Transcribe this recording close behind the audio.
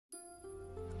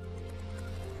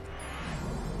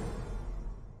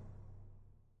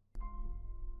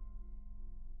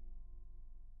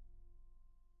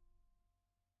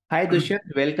Hi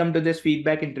Dushyant, welcome to this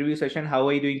feedback interview session. How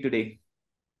are you doing today?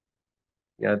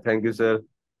 Yeah, thank you, sir.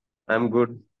 I'm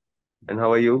good. And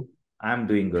how are you? I'm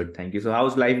doing good, thank you. So,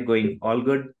 how's life going? All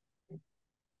good?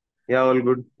 Yeah, all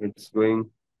good. It's going.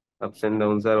 Ups and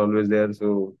downs are always there.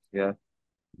 So, yeah,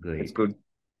 it's Great. good.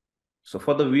 So,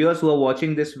 for the viewers who are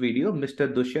watching this video, Mr.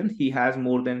 Dushyant, he has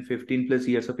more than 15 plus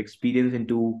years of experience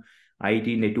into IT,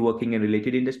 networking, and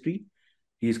related industry.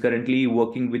 He is currently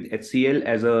working with HCL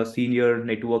as a senior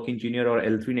network engineer or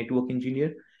L3 network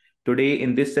engineer. Today,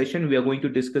 in this session, we are going to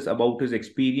discuss about his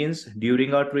experience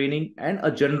during our training and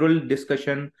a general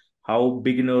discussion how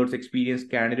beginners, experienced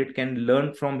candidate can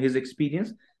learn from his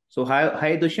experience. So,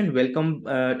 hi Dushyant, welcome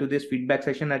to this feedback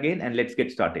session again, and let's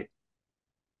get started.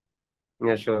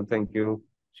 Yeah, sure. Thank you.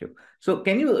 Sure. So,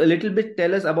 can you a little bit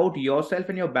tell us about yourself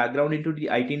and your background into the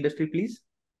IT industry, please?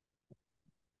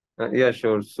 Yeah,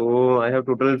 sure. So, I have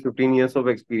total 15 years of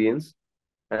experience,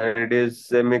 and it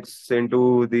is a mix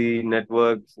into the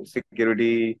network,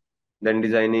 security, then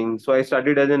designing. So, I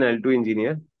started as an L2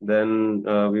 engineer. Then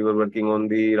we were working on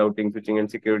the routing, switching,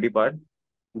 and security part.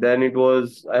 Then I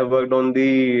worked on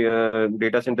the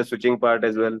data center switching part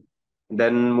as well.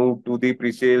 Then moved to the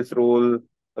pre-sales role.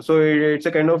 So it's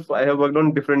a kind of, I have worked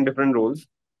on different roles.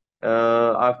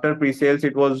 After pre-sales,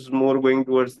 it was more going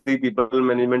towards the people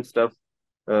management stuff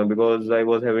because I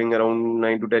was having around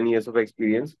 9 to 10 years of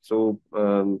experience. So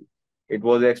it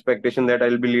was the expectation that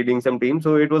I'll be leading some team.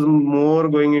 So it was more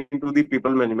going into the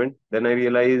people management. Then I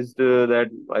realized that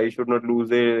I should not lose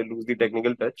the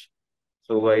technical touch.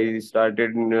 So I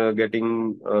started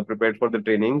getting prepared for the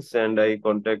trainings, and I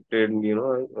contacted,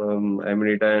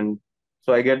 I-MEDITA, and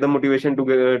so I get the motivation to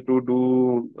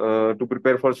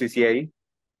prepare for CCIE.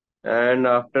 And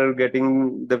after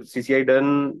getting the CCIE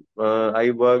done,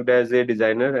 I worked as a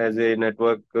designer, as a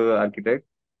network architect,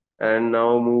 and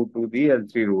now moved to the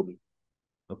L3 role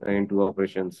Okay. into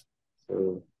operations. So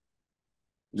So,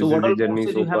 this is what the all journey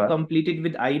courses you so have far. completed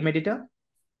with I-MEDITA?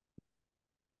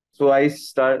 So I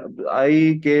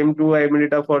came to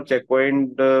I-MEDITA for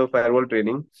Checkpoint Firewall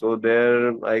training. So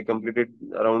there I completed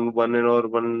around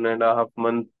 1.5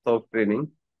 months of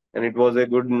training, and it was a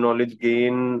good knowledge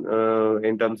gain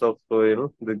in terms of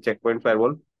the Checkpoint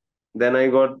Firewall. Then I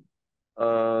got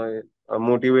uh,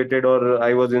 motivated, or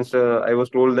I was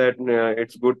told that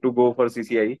it's good to go for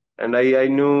CCIE, and I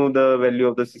knew the value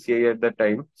of the CCIE at that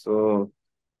time. So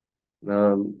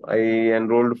I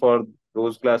enrolled for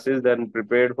those classes, then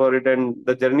prepared for it, and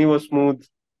the journey was smooth.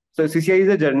 So CCI is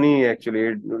a journey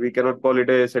actually. We cannot call it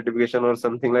a certification or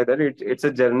something like that. It's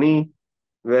a journey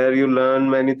where you learn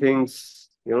many things.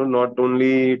 Not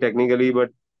only technically,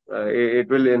 but it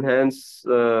will enhance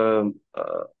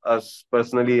us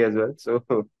personally as well. So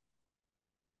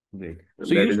Great.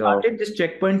 So, that you is how. started this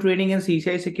checkpoint training and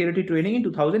CCI security training in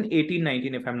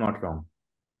 2018-19, if I'm not wrong.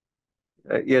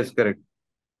 Yes, correct.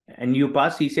 And you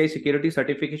passed CCI security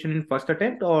certification in first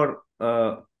attempt, or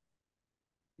No,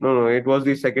 no, it was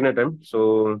the second attempt.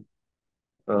 So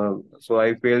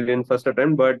I failed in first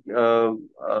attempt, but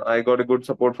I got a good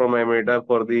support from I-MEDITA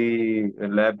for the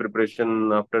lab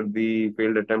preparation after the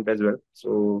failed attempt as well.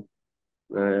 So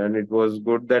and it was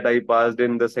good that I passed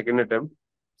in the second attempt.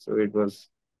 So it was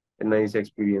a nice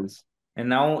experience. and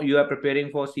now you are preparing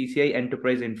for CCI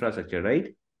Enterprise Infrastructure,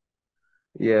 right?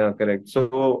 Yeah, correct.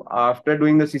 So after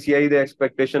doing the CCI, the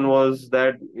expectation was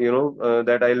that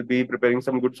that I'll be preparing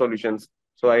some good solutions.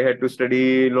 So I had to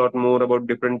study a lot more about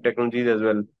different technologies as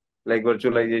well, like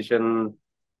virtualization,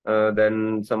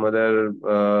 then some other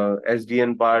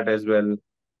SDN part as well.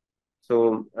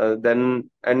 So then,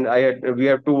 and we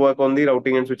have to work on the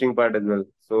routing and switching part as well.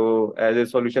 So as a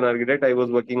solution architect, I was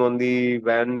working on the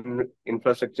WAN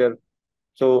infrastructure.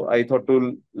 So I thought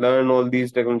to learn all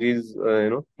these technologies,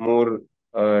 more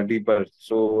deeper.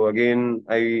 So again,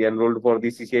 I enrolled for the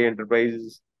CCI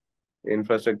Enterprise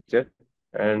Infrastructure,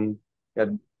 and yeah,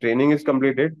 training is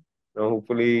completed.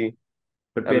 Hopefully,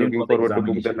 I'm Preparing looking for the forward to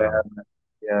book the examination now. lab.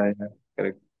 Yeah, yeah,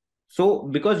 correct. So,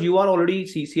 because you are already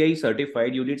CCI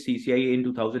certified, you did CCI in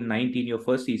 2019, your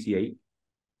first CCI.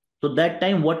 So that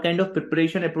time, what kind of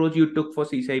preparation approach you took for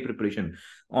CCI preparation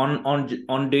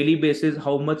on daily basis?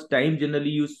 How much time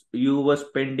generally you were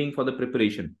spending for the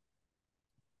preparation?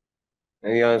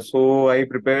 Yeah, so I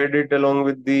prepared it along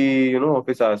with the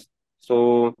office hours.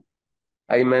 So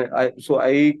I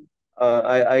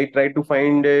tried to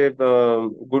find a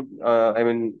good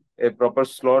a proper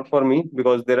slot for me,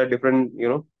 because there are different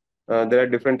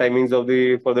timings of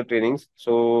the for the trainings.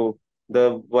 So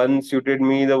the one suited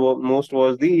me most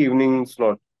was the evening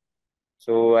slot.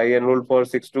 So I enrolled for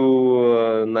 6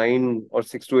 to 9 or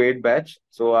 6 to 8 batch.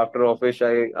 So after office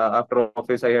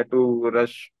I had to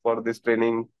rush for this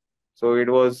training. So it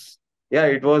was, yeah,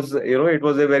 it was, it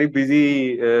was a very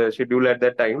busy schedule at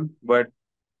that time, but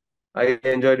I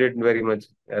enjoyed it very much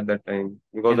at that time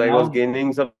because And I was now,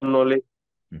 gaining some knowledge.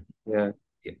 Mhm. Yeah.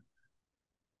 Yeah,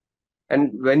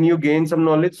 And when you gain some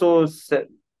knowledge, so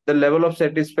the level of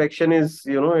satisfaction is,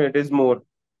 it is more.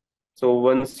 So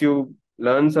once you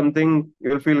learn something,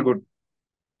 you'll feel good.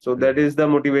 So that right, is the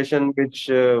motivation which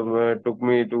took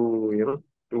me to,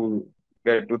 to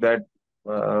get to that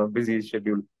busy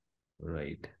schedule.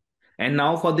 right. And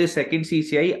now for the second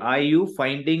CCI, are you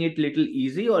finding it little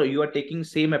easy or you are taking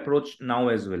same approach now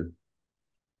as well?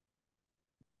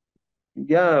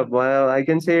 Yeah, well, I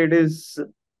can say it is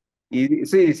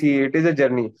easy. See, it is a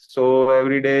journey. So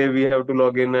every day we have to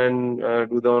log in and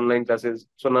do the online classes.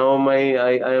 So now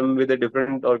I am with a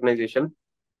different organization,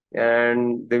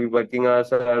 and the working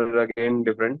hours are again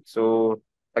different. So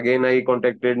again, I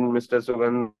contacted Mr.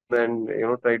 Sugandh and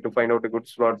tried to find out a good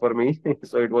slot for me.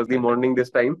 So it was the morning this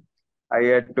time. I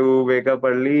had to wake up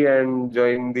early and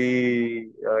join the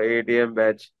 8 a.m.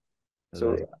 batch. So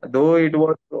Right, though it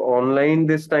was online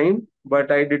this time, but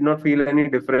I did not feel any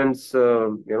difference.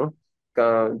 The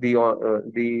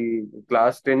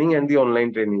class training and the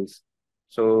online trainings.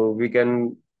 So we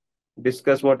can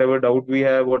discuss whatever doubt we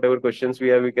have, whatever questions we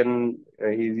have. We can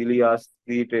easily ask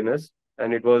the trainers.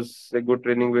 And it was a good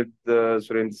training with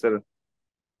Surendra sir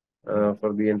right.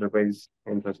 for the enterprise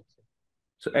infrastructure.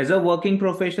 So as a working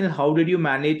professional, how did you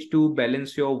manage to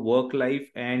balance your work life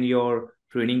and your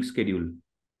training schedule?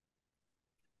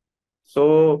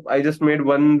 So I just made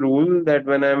one rule that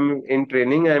when I'm in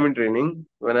training, I'm in training.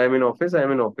 When I'm in office,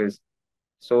 I'm in office.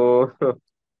 So,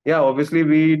 yeah, obviously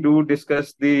we do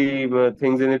discuss the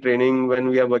things in the training when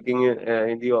we are working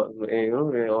in the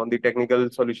on the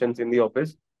technical solutions in the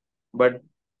office. But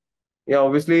yeah,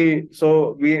 obviously,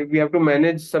 so we have to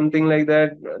manage something like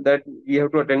that, that we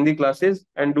have to attend the classes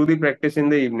and do the practice in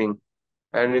the evening,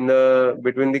 and in the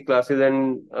between the classes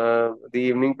and the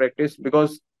evening practice,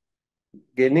 because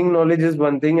gaining knowledge is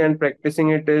one thing and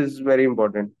practicing it is very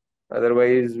important.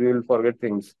 Otherwise, we will forget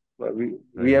things. We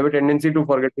Right. have a tendency to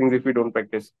forget things if we don't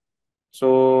practice.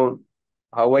 So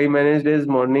how I managed is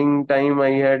morning time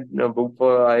I had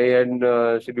I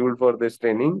had scheduled for this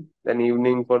training, then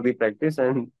evening for the practice,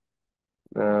 and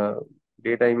uh,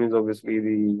 daytime is obviously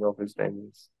the office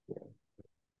timings. Yeah.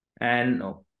 And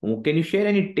can you share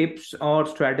any tips or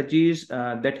strategies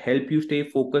that help you stay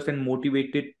focused and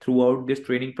motivated throughout this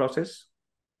training process?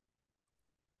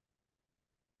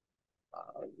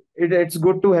 It's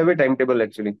good to have a timetable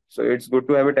actually. So it's good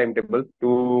to have a timetable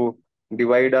to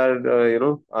divide our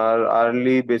our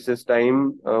hourly basis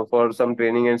time for some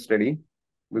training and study,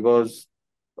 because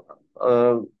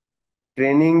uh,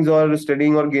 trainings or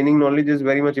studying or gaining knowledge is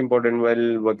very much important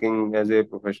while working as a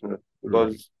professional, Right.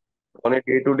 because on a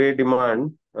day-to-day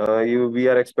demand, we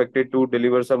are expected to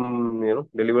deliver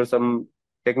some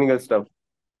technical stuff.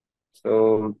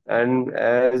 So, and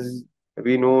as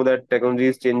we know that technology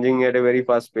is changing at a very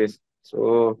fast pace,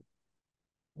 so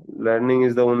learning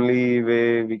is the only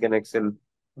way we can excel.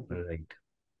 Right.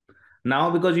 Now,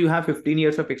 because you have 15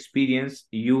 years of experience,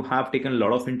 you have taken a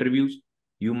lot of interviews.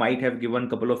 You might have given a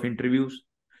couple of interviews.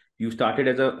 You started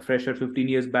as a fresher 15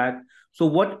 years back. So,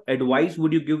 what advice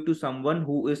would you give to someone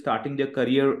who is starting their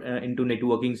career into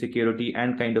networking security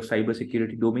and kind of cyber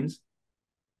security domains?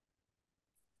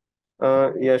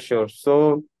 Yeah, sure.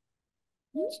 So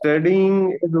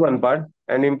studying is one part,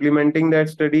 and implementing that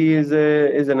study is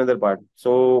another part.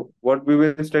 So what we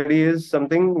will study is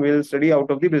something we'll study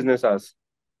out of the business hours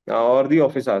or the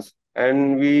office hours,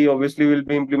 and we obviously will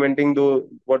be implementing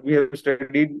what we have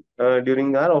studied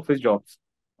during our office jobs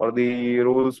or the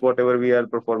roles whatever we are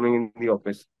performing in the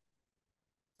office.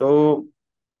 So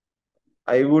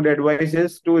I would advise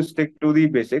is to stick to the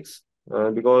basics,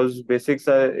 because basics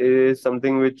is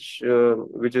something which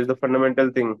is the fundamental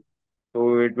thing.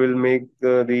 So it will make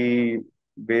the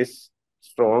base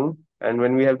strong, and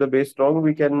when we have the base strong,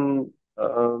 we can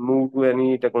move to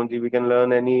any technology. We can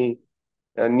learn any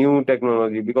new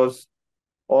technology, because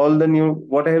all the new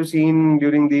what I have seen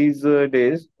during these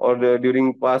days or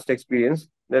during past experience,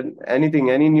 that any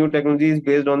new technology is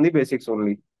based on the basics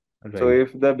only. So Right.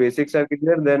 if the basics are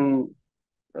clear, then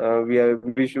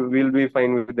we'll be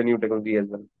fine with the new technology as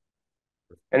well,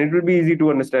 and it will be easy to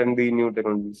understand the new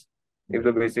technologies if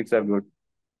the Right. basics are good.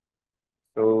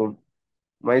 So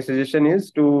my suggestion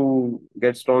is to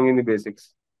get strong in the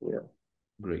basics. Yeah.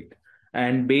 Great.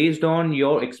 And based on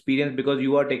your experience, because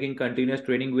you are taking continuous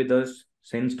training with us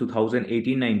since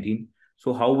 2018-19,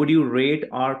 so how would you rate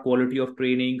our quality of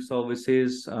training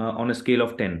services on a scale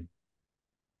of 10?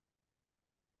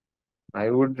 I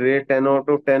would rate 10 out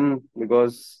of 10,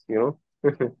 because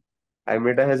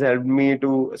I-MEDITA has helped me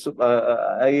to. So,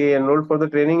 I enrolled for the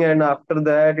training, and after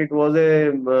that, it was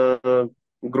a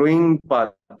growing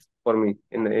path for me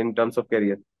in terms of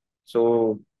career.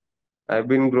 So I've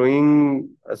been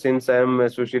growing since I'm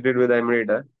associated with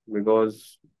I-MEDITA,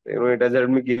 because it has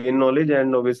helped me gain knowledge,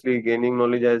 and obviously gaining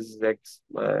knowledge has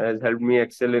helped me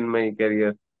excel in my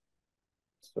career.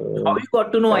 How So you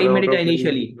got to know and out I-MEDITA of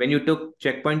initially when you took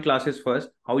checkpoint classes first?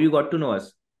 How you got to know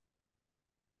us?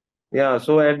 Yeah,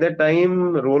 so at that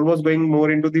time, role was going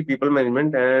more into the people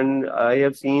management, and I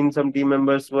have seen some team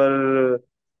members were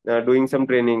doing some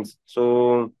trainings.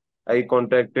 So I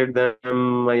contacted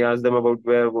them. I asked them about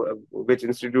which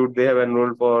institute they have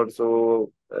enrolled for.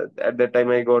 So at that time,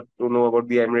 I got to know about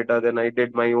the Emirata. Then I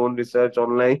did my own research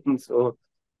online. So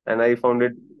and I found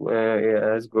it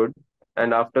as good.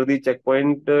 And after the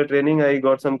checkpoint training, I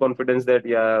got some confidence that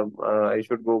yeah, I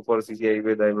should go for CCI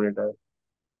with Emirata.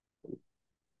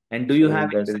 And do you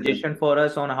have So any that is the. suggestion for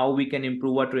us on how we can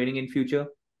improve our training in future?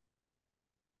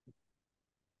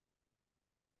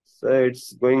 So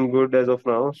it's going good as of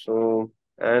now. So,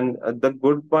 and the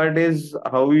good part is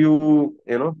how you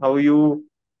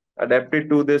adapted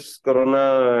to this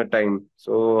Corona time.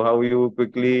 So how you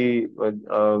quickly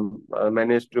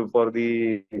managed to for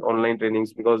the online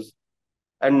trainings, because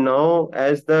and now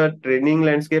as the training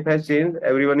landscape has changed,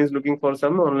 everyone is looking for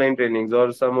some online trainings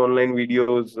or some online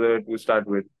videos to start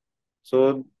with.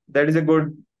 So that is a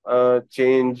good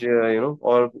change,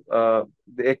 or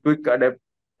a quick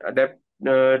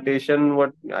adaptation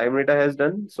what IMETA has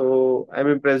done. So I'm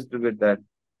impressed with that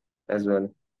as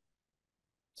well.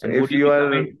 So And would if you you are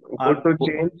recommend good our to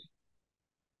change,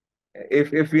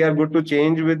 if we are good to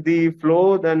change with the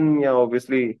flow, then yeah,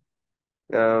 obviously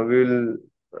we will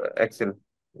excel.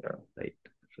 Yeah. right,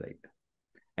 right.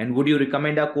 And would you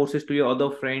recommend our courses to your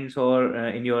other friends or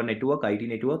in your network, IT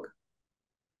network?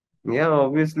 Yeah,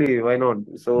 obviously, why not?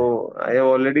 So I have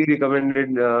already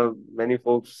recommended many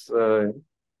folks to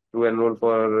enroll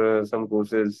for some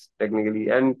courses technically.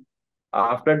 And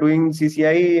after doing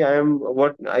CCI, I am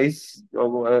what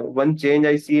one change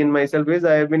I see in myself is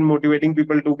I have been motivating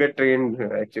people to get trained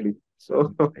actually.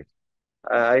 So Right.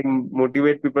 I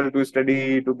motivate people to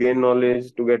study, to gain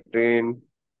knowledge, to get trained.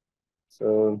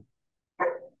 So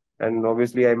and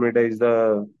obviously, I-MEDITA is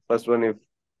the first one if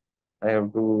I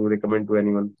have to recommend to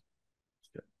anyone.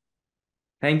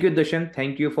 Thank you, Dushyant.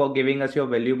 Thank you for giving us your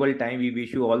valuable time. We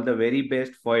wish you all the very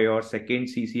best for your second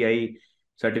CCI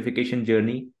certification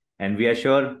journey. And we are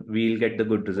sure we'll get the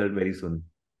good result very soon.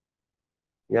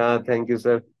 Yeah, thank you,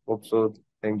 sir. Hope so.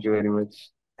 Thank you very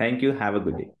much. Thank you. Have a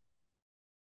good day.